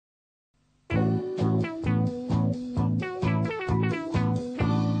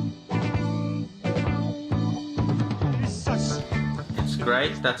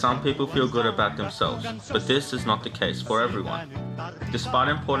great that some people feel good about themselves, but this is not the case for everyone. Despite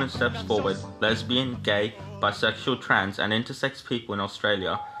important steps forward, lesbian, gay, bisexual, trans and intersex people in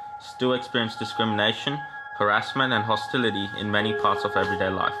Australia still experience discrimination, harassment and hostility in many parts of everyday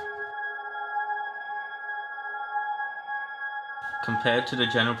life. Compared to the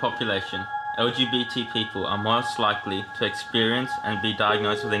general population, LGBT people are most likely to experience and be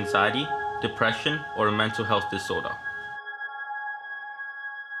diagnosed with anxiety, depression, or a mental health disorder.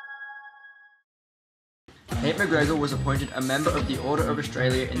 Kate McGregor was appointed a member of the Order of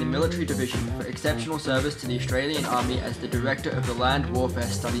Australia in the Military Division for exceptional service to the Australian Army as the Director of the Land Warfare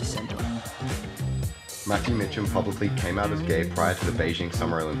Studies Centre. Matthew Mitchum publicly came out as gay prior to the Beijing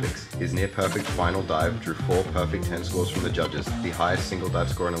Summer Olympics. His near-perfect final dive drew 4 perfect 10 scores from the judges, the highest single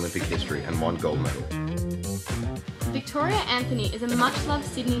dive score in Olympic history, and 1 gold medal. Victoria Anthony is a much-loved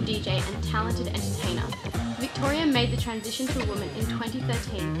Sydney DJ and talented entertainer. Victoria made the transition to a woman in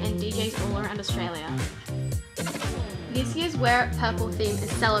 2013 and DJs all around Australia. This year's Wear It Purple theme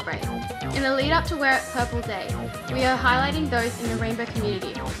is Celebrate. In the lead up to Wear It Purple Day, we are highlighting those in the rainbow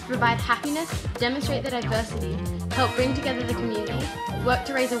community to provide happiness, demonstrate their diversity, help bring together the community, work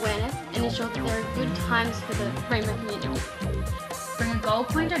to raise awareness and ensure that there are good times for the rainbow community. Bring a gold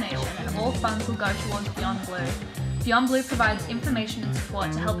coin donation and all funds will go towards Beyond Blue. Beyond Blue provides information and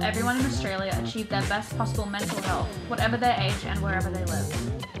support to help everyone in Australia achieve their best possible mental health, whatever their age and wherever they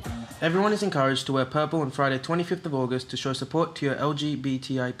live. Everyone is encouraged to wear purple on Friday 25th of August to show support to your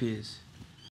LGBTI peers.